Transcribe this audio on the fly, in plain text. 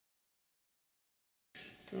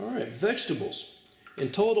All right, vegetables.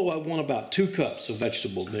 In total, I want about 2 cups of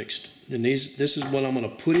vegetable mixed. And this is what I'm going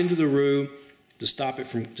to put into the roux to stop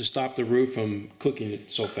the roux from cooking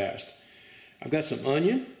it so fast. I've got some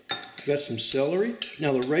onion. I've got some celery.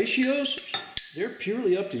 Now the ratios, they're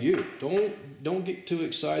purely up to you. Don't get too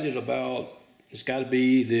excited about it's got to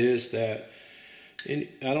be this, that. And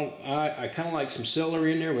I kind of like some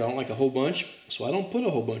celery in there, but I don't like a whole bunch, so I don't put a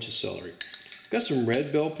whole bunch of celery. Got some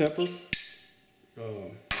red bell pepper.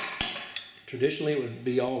 Traditionally, it would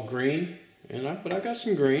be all green, but I got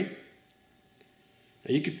some green.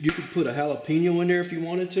 Now you could put a jalapeno in there if you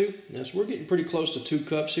wanted to. We're getting pretty close to 2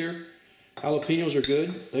 cups here. Jalapenos are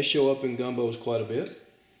good. They show up in gumbos quite a bit.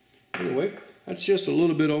 Anyway, that's just a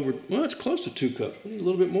little bit over. Well, it's close to 2 cups. We need a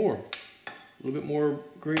little bit more. A little bit more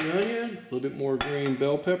green onion, a little bit more green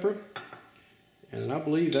bell pepper, and I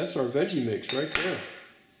believe that's our veggie mix right there.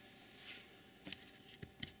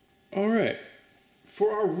 All right,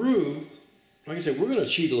 for our roux, like I said, we're going to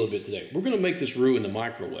cheat a little bit today. We're going to make this roux in the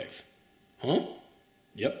microwave. Huh?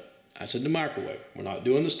 Yep, I said the microwave. We're not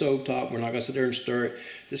doing the stovetop. We're not going to sit there and stir it.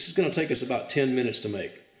 This is going to take us about 10 minutes to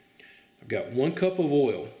make. I've got 1 cup of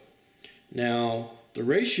oil. Now, the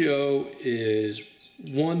ratio is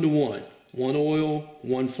 1 to 1. 1 oil,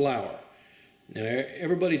 1 flour. Now,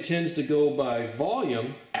 everybody tends to go by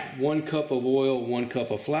volume, 1 cup of oil, 1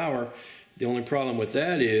 cup of flour. The only problem with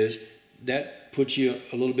that is that puts you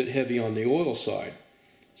a little bit heavy on the oil side.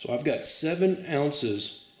 So I've got 7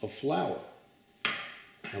 ounces of flour.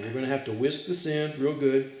 Now we're going to have to whisk this in real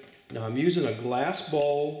good. Now I'm using a glass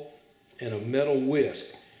bowl and a metal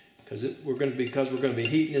whisk because we're going to be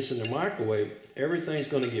heating this in the microwave. Everything's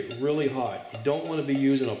going to get really hot. You don't want to be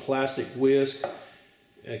using a plastic whisk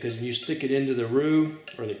because when you stick it into the roux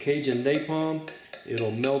or the Cajun napalm,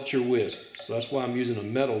 it'll melt your whisk. So that's why I'm using a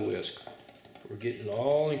metal whisk. We're getting it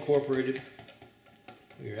all incorporated.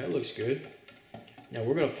 Here, that looks good. Now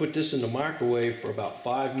we're going to put this in the microwave for about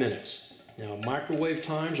 5 minutes. Now microwave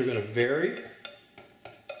times are going to vary.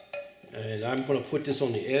 And I'm going to put this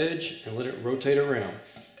on the edge and let it rotate around.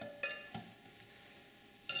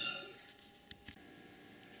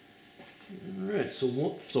 Alright,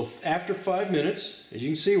 so after 5 minutes, as you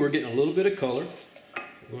can see, we're getting a little bit of color.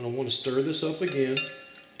 We're going to want to stir this up again.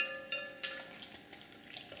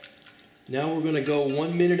 Now we're going to go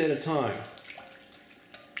 1 minute at a time.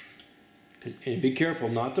 And be careful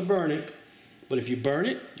not to burn it, but if you burn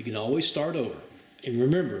it, you can always start over. And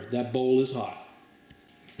remember, that bowl is hot.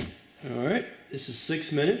 Alright, this is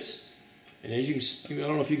 6 minutes. And as you can, I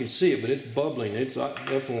don't know if you can see it, but it's bubbling. It's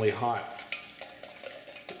definitely hot.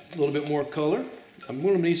 A little bit more color. I'm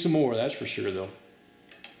going to need some more, that's for sure though.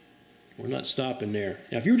 We're not stopping there.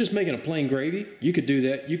 Now if you were just making a plain gravy, you could do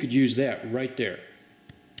that. You could use that right there.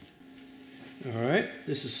 Alright,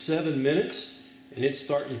 this is 7 minutes and it's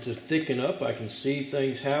starting to thicken up. I can see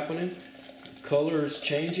things happening. The color is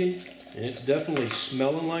changing and it's definitely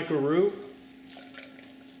smelling like a roux.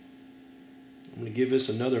 I'm going to give this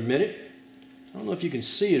another minute. I don't know if you can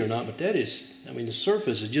see it or not, but that is, I mean, the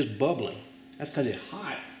surface is just bubbling. That's because it's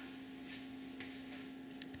hot.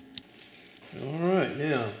 Alright,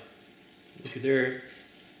 now, look at there.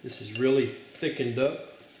 This is really thickened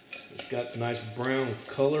up. It's got nice brown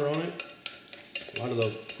color on it. A lot of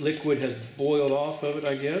the liquid has boiled off of it,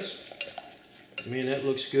 I guess. Man, that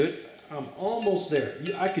looks good. I'm almost there.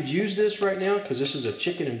 I could use this right now because this is a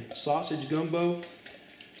chicken and sausage gumbo.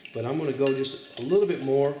 But I'm going to go just a little bit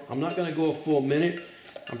more. I'm not going to go a full minute.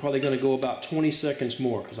 I'm probably going to go about 20 seconds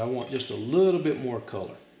more because I want just a little bit more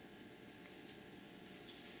color.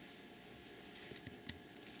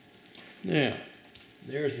 Now,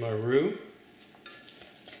 there's my roux.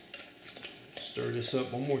 Stir this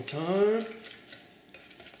up one more time.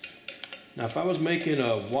 Now, if I was making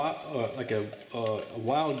a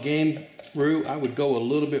wild game roux, I would go a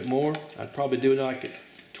little bit more. I'd probably do it like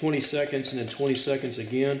 20 seconds and then 20 seconds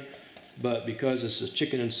again. But because this is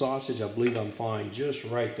chicken and sausage, I believe I'm fine just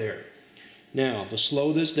right there. Now, to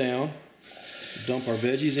slow this down, dump our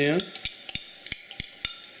veggies in.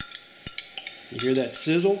 You hear that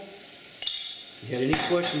sizzle? If you had any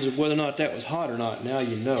questions of whether or not that was hot or not, now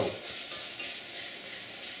you know.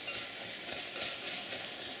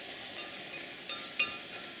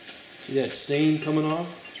 See that steam coming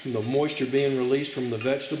off? It's from the moisture being released from the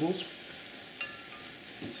vegetables.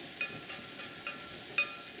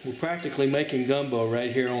 We're practically making gumbo right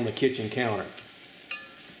here on the kitchen counter.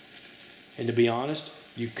 And to be honest,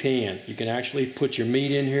 you can actually put your meat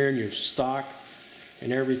in here and your stock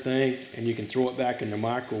and everything, and you can throw it back in the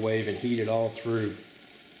microwave and heat it all through.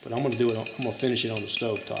 But I'm going to finish it on the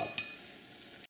stove top.